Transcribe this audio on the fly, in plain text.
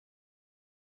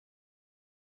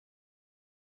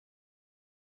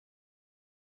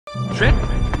Shrek?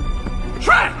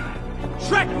 Shrek!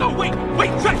 Shrek, no, wait,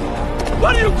 Shrek!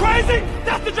 What are you, crazy?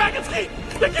 That's the dragon's key!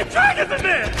 They keep dragons in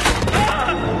there!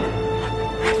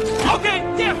 Okay,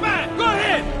 yeah, fine, go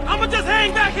ahead. I'ma just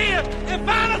hang back here and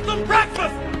find us some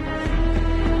breakfast!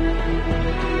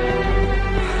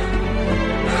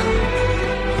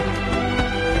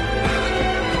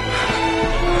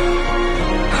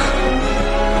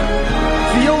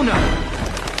 Fiona!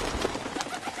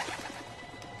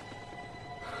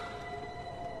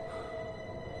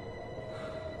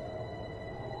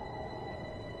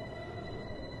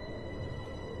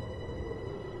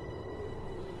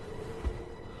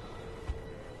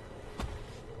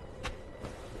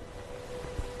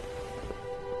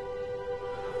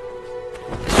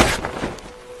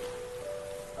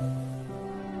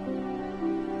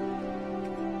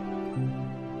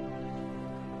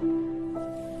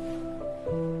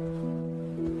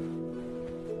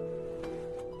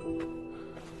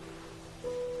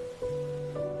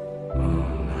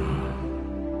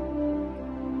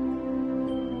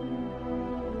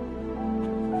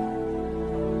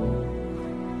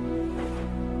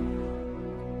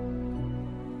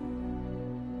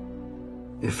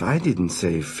 If I didn't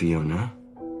save Fiona,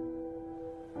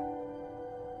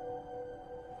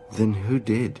 then who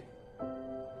did?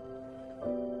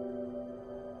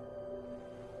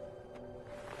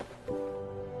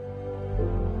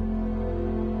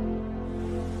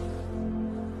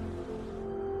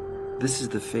 This is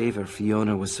the favor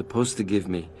Fiona was supposed to give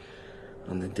me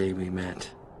on the day we met.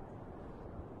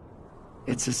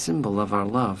 It's a symbol of our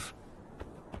love.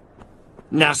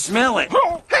 Now smell it!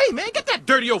 Hey, man, get that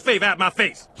dirty old fave out of my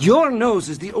face! Your nose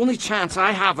is the only chance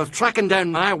I have of tracking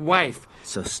down my wife.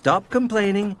 So stop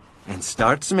complaining and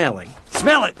start smelling.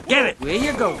 Smell it! Get it! Where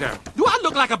you go, girl? Do I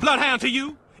look like a bloodhound to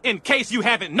you? In case you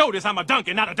haven't noticed, I'm a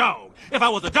donkey, not a dog. If I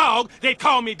was a dog, they'd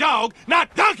call me dog,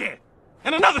 not donkey!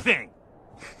 And another thing.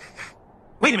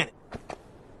 Wait a minute.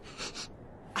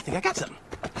 I think I got something.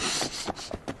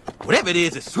 Whatever it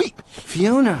is sweet.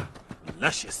 Fiona.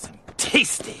 Luscious and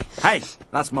tasty. Hey,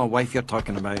 that's my wife you're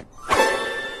talking about.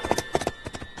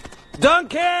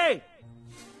 Donkey!